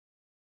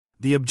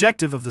The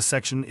objective of the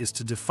section is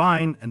to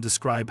define and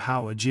describe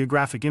how a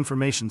geographic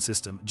information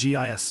system,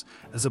 GIS,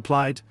 is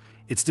applied,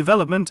 its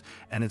development,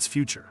 and its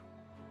future.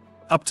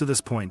 Up to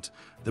this point,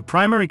 the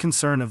primary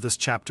concern of this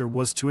chapter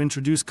was to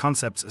introduce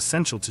concepts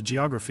essential to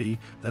geography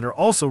that are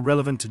also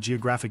relevant to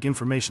geographic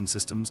information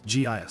systems,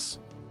 GIS.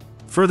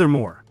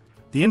 Furthermore,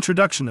 the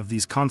introduction of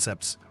these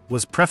concepts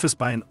was prefaced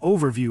by an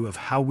overview of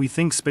how we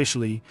think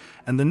spatially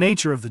and the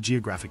nature of the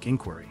geographic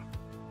inquiry.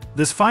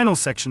 This final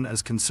section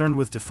is concerned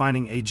with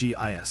defining a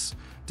GIS,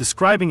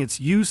 describing its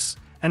use,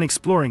 and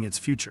exploring its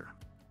future.